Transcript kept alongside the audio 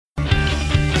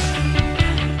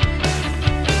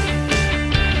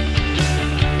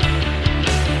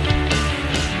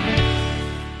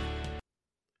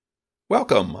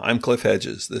Welcome, I'm Cliff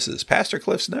Hedges. This is Pastor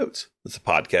Cliff's Notes. It's a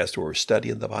podcast where we're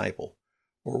studying the Bible.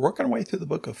 We're working our way through the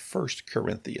book of 1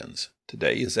 Corinthians.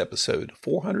 Today is episode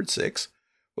 406.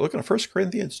 We're looking at 1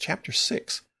 Corinthians chapter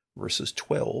 6, verses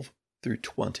 12 through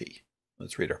 20.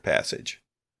 Let's read our passage.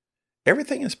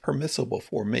 Everything is permissible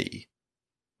for me,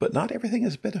 but not everything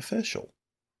is beneficial.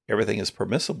 Everything is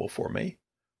permissible for me,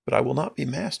 but I will not be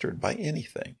mastered by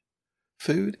anything.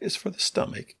 Food is for the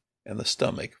stomach, and the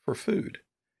stomach for food.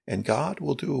 And God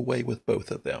will do away with both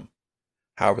of them.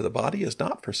 However, the body is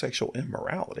not for sexual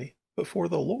immorality, but for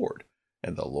the Lord,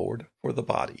 and the Lord for the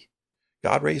body.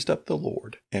 God raised up the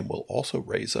Lord, and will also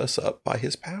raise us up by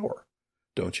his power.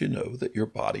 Don't you know that your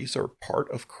bodies are part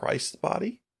of Christ's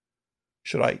body?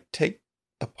 Should I take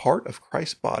a part of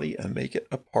Christ's body and make it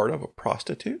a part of a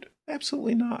prostitute?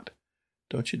 Absolutely not.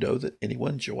 Don't you know that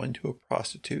anyone joined to a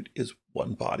prostitute is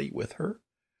one body with her?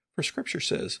 For Scripture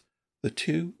says, the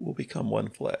two will become one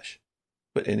flesh,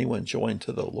 but anyone joined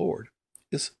to the Lord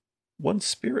is one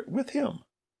spirit with him.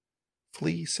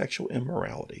 Flee sexual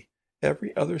immorality.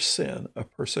 Every other sin a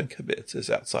person commits is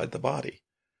outside the body,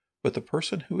 but the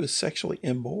person who is sexually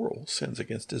immoral sins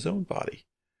against his own body.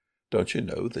 Don't you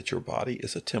know that your body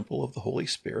is a temple of the Holy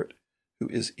Spirit who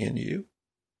is in you,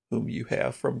 whom you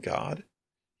have from God?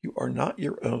 You are not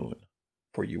your own,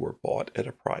 for you were bought at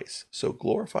a price, so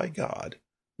glorify God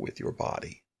with your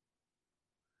body.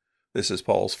 This is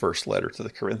Paul's first letter to the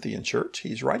Corinthian church.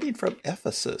 He's writing from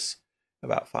Ephesus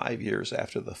about 5 years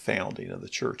after the founding of the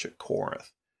church at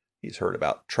Corinth. He's heard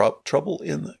about trouble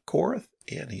in Corinth,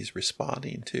 and he's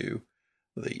responding to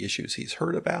the issues he's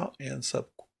heard about and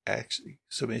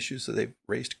some issues that they've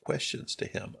raised questions to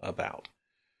him about.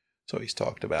 So he's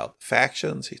talked about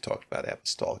factions, he's talked about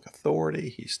apostolic authority,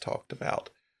 he's talked about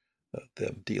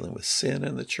them dealing with sin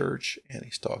in the church, and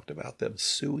he's talked about them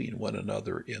suing one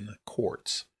another in the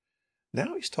courts.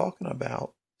 Now he's talking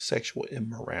about sexual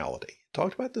immorality. He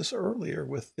talked about this earlier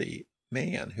with the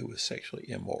man who was sexually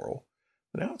immoral.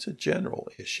 But now it's a general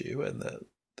issue, and the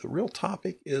real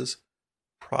topic is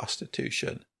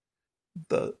prostitution.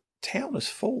 The town is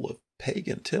full of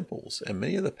pagan temples, and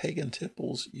many of the pagan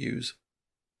temples use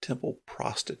temple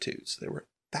prostitutes. There were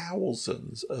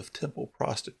thousands of temple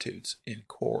prostitutes in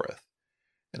Corinth,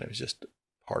 and it was just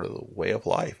part of the way of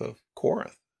life of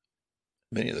Corinth.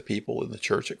 Many of the people in the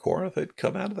church at Corinth had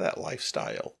come out of that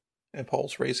lifestyle. And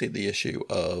Paul's raising the issue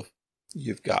of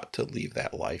you've got to leave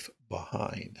that life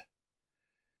behind.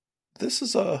 This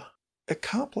is a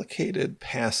complicated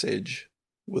passage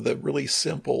with a really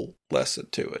simple lesson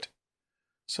to it.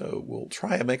 So we'll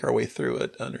try and make our way through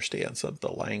it, understand some of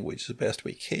the language the best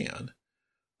we can,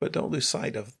 but don't lose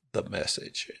sight of the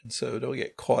message. And so don't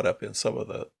get caught up in some of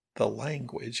the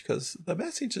language, because the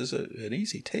message is an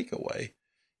easy takeaway,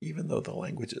 even though the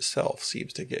language itself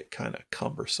seems to get kind of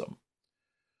cumbersome.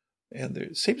 And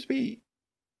there seems to be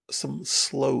some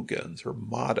slogans or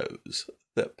mottos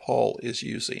that Paul is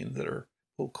using that are,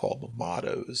 we'll call them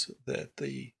mottos, that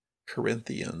the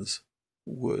Corinthians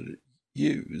would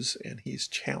use, and he's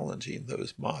challenging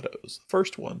those mottos. The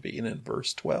first one being in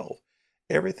verse 12,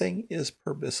 everything is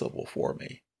permissible for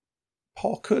me.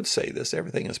 Paul could say this,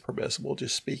 everything is permissible,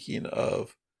 just speaking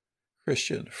of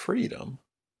Christian freedom.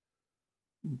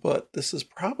 But this is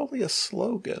probably a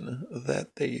slogan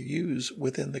that they use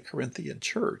within the Corinthian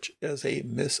church as a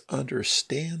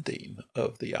misunderstanding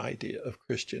of the idea of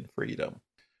Christian freedom.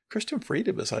 Christian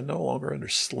freedom is I'm no longer under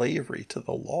slavery to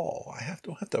the law. I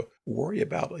don't have to worry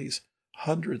about these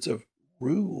hundreds of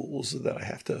rules that I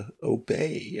have to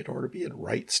obey in order to be in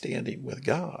right standing with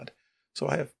God. So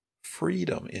I have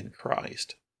freedom in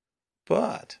Christ.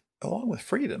 But along with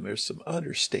freedom, there's some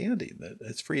understanding that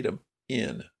it's freedom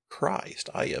in Christ.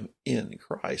 I am in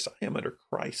Christ. I am under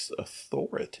Christ's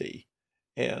authority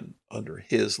and under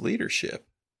his leadership.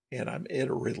 And I'm in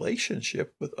a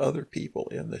relationship with other people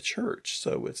in the church.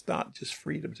 So it's not just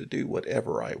freedom to do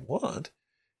whatever I want.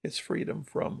 It's freedom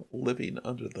from living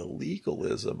under the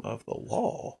legalism of the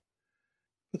law.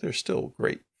 But there's still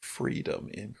great freedom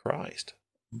in Christ.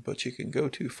 But you can go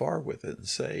too far with it and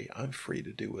say, I'm free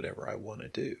to do whatever I want to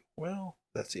do. Well,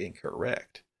 that's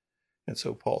incorrect. And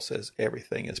so Paul says,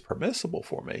 everything is permissible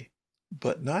for me,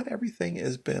 but not everything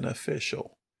is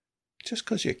beneficial. Just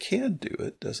because you can do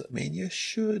it doesn't mean you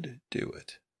should do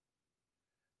it.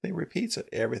 He repeats it,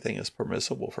 everything is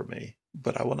permissible for me,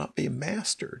 but I will not be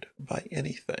mastered by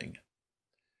anything.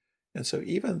 And so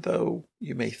even though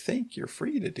you may think you're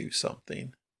free to do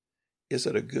something, is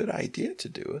it a good idea to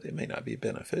do it? It may not be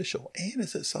beneficial. And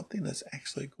is it something that's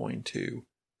actually going to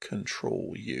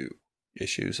control you?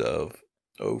 Issues of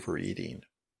overeating,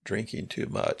 drinking too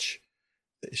much,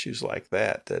 issues like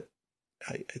that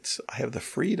I have the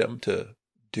freedom to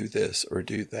do this or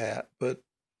do that, but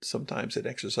sometimes in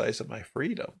exercise of my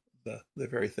freedom, the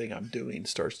very thing I'm doing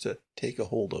starts to take a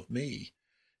hold of me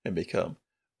and become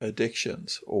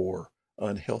addictions or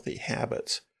unhealthy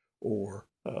habits or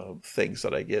things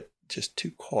that I get just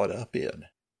too caught up in.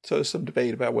 So there's some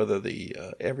debate about whether the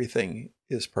everything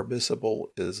is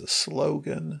permissible is a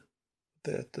slogan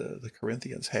that the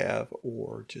Corinthians have,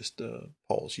 or just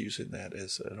Paul's using that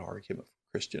as an argument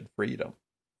for Christian freedom.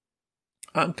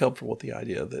 I'm comfortable with the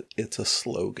idea that it's a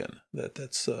slogan,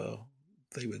 that's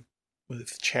they would,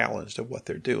 if challenged of what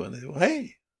they're doing, they go,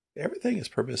 hey, everything is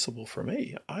permissible for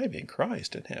me. I'm in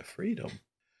Christ and have freedom.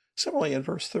 Similarly, in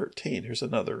verse 13, here's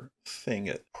another thing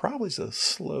that probably is a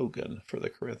slogan for the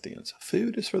Corinthians.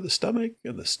 Food is for the stomach,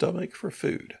 and the stomach for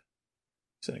food.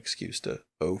 It's an excuse to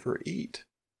overeat.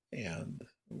 And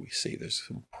we see there's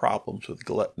some problems with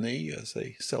gluttony as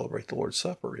they celebrate the Lord's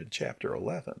Supper in chapter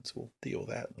 11. So we'll deal with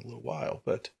that in a little while.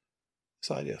 But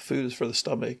this idea of food is for the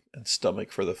stomach and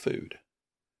stomach for the food.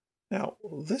 Now,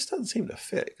 this doesn't seem to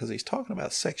fit because he's talking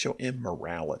about sexual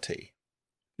immorality.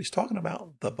 He's talking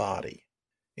about the body.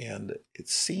 And it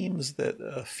seems that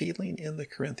a feeling in the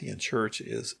Corinthian church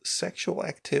is sexual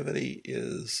activity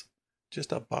is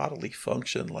just a bodily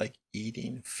function like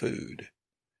eating food.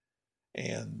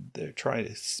 And they're trying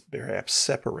to perhaps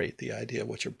separate the idea of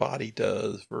what your body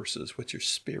does versus what your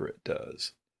spirit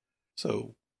does.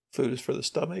 So food is for the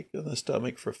stomach and the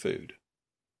stomach for food.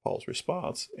 Paul's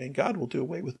response, and God will do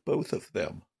away with both of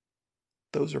them.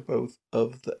 Those are both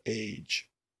of the age.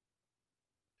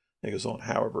 It goes on,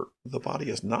 however, the body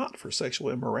is not for sexual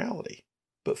immorality,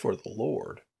 but for the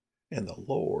Lord, and the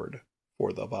Lord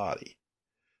for the body.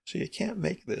 So you can't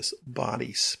make this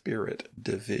body-spirit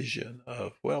division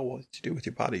of, well, what you do with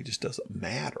your body just doesn't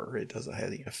matter. It doesn't have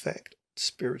any effect on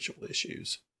spiritual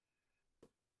issues.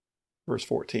 Verse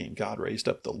 14, God raised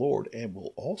up the Lord and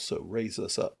will also raise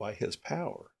us up by his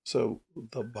power. So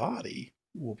the body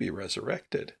will be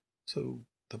resurrected. So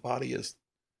the body is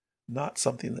not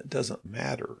something that doesn't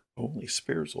matter. Only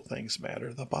spiritual things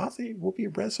matter. The body will be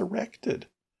resurrected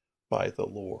by the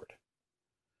Lord.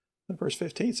 And verse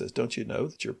 15 says, don't you know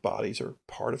that your bodies are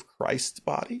part of Christ's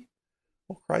body?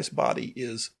 Well, Christ's body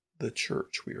is the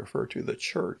church. We refer to the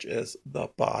church as the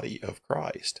body of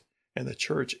Christ. And the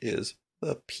church is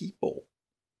the people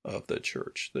of the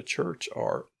church. The church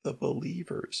are the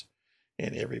believers.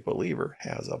 And every believer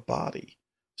has a body.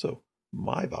 So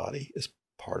my body is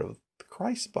part of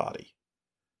Christ's body.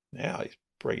 Now he's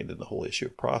bringing in the whole issue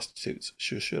of prostitutes.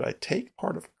 Should I take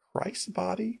part of Christ's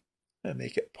body and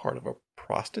make it part of a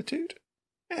prostitute?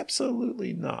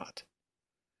 Absolutely not.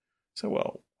 So,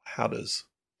 well, how does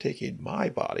taking my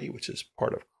body, which is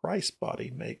part of Christ's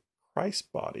body, make Christ's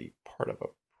body part of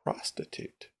a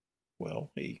prostitute?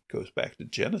 Well, he goes back to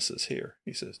Genesis here.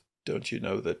 He says, don't you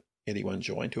know that anyone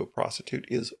joined to a prostitute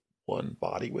is one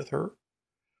body with her?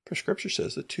 For Scripture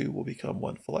says the two will become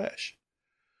one flesh.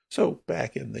 So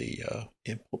back in the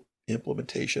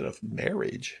implementation of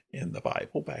marriage in the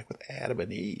Bible, back with Adam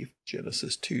and Eve,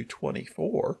 Genesis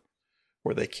 2:24,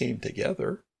 where they came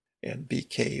together and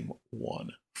became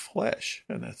one flesh.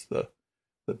 And that's the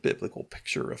biblical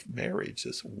picture of marriage,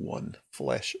 this one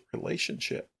flesh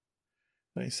relationship.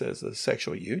 And he says the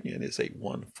sexual union is a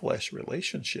one flesh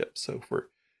relationship. So for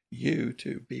you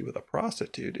to be with a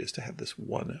prostitute is to have this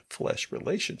one flesh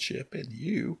relationship, and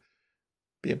you,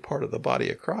 being part of the body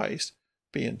of Christ,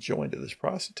 being joined to this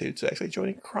prostitute, is actually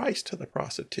joining Christ to the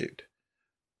prostitute.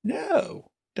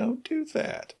 No, don't do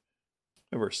that.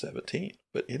 Verse 17,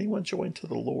 but anyone joined to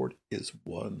the Lord is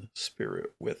one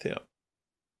spirit with him.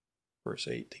 Verse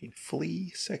 18,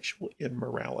 flee sexual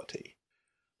immorality.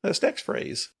 Now, this next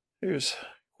phrase, there's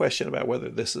a question about whether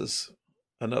this is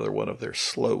another one of their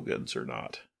slogans or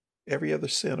not. Every other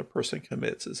sin a person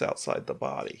commits is outside the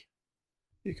body.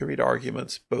 You can read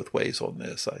arguments both ways on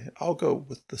this. I'll go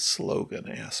with the slogan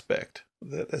aspect.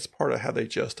 That's part of how they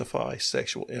justify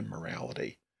sexual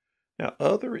immorality. Now,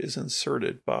 other is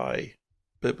inserted by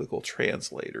biblical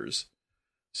translators.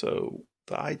 So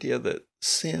the idea that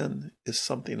sin is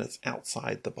something that's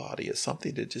outside the body, is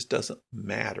something that just doesn't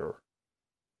matter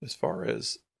as far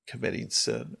as committing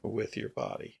sin with your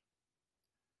body.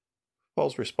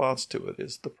 Paul's response to it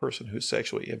is the person who's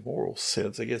sexually immoral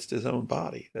sins against his own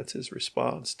body. That's his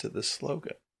response to this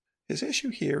slogan. His issue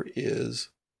here is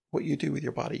what you do with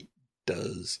your body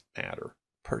does matter,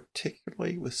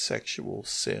 particularly with sexual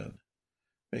sin,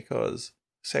 because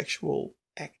sexual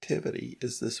activity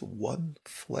is this one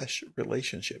flesh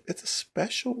relationship. It's a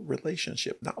special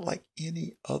relationship, not like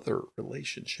any other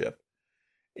relationship.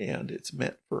 And it's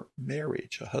meant for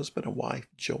marriage, a husband and wife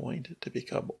joined to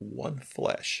become one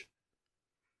flesh.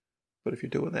 But if you're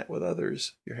doing that with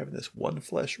others, you're having this one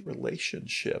flesh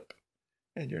relationship,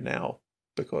 and you're now,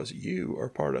 because you are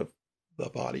part of the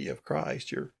body of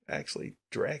Christ, you're actually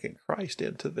dragging Christ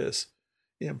into this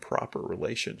improper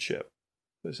relationship.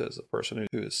 This is a person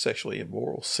who is sexually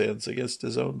immoral sins against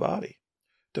his own body.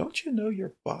 Don't you know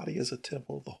your body is a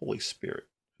temple of the Holy Spirit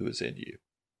who is in you,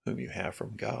 whom you have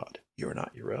from God? You are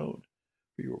not your own,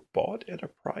 for you were bought at a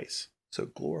price. So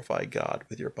glorify God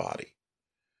with your body.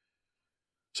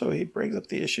 So he brings up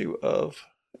the issue of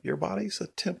your body's a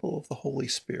temple of the Holy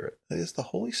Spirit. That is, the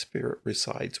Holy Spirit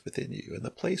resides within you, and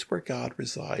the place where God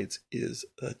resides is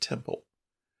a temple.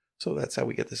 So that's how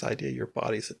we get this idea your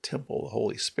body's a temple of the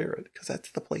Holy Spirit, because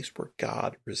that's the place where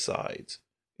God resides,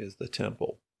 is the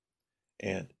temple.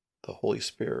 And the Holy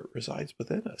Spirit resides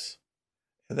within us.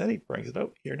 And then he brings it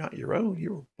up, you're not your own,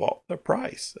 you were bought at a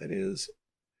price. That is,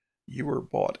 you were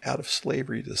bought out of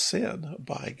slavery to sin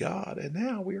by God, and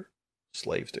now we're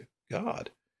slaves to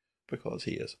God because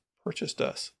he has purchased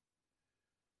us.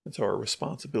 And so our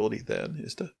responsibility then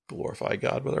is to glorify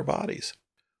God with our bodies.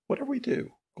 Whatever we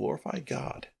do, glorify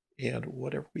God. And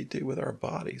whatever we do with our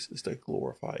bodies is to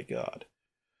glorify God.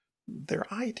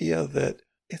 Their idea that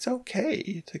it's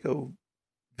okay to go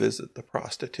visit the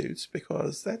prostitutes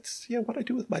because that's what I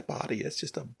do with my body. It's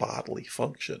just a bodily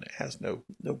function. It has no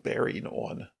bearing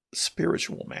on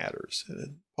spiritual matters.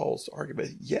 And Paul's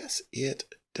argument, yes, it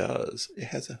does. It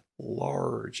has a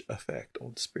large effect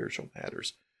on spiritual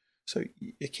matters. So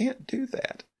you can't do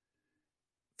that.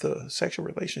 The sexual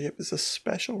relationship is a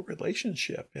special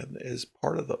relationship, and as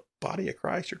part of the body of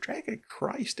Christ, you're dragging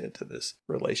Christ into this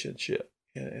relationship,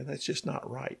 and that's just not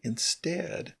right.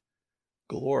 Instead,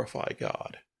 glorify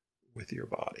God with your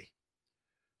body.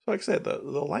 So like I said, the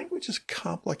language is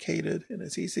complicated, and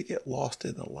it's easy to get lost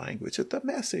in the language. But the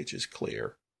message is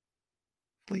clear.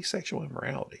 Flee sexual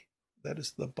immorality. That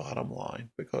is the bottom line,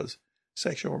 because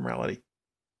sexual immorality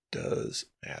does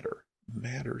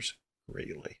matters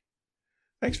greatly.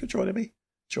 Thanks for joining me.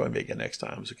 Join me again next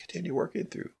time as we continue working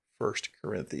through 1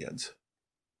 Corinthians.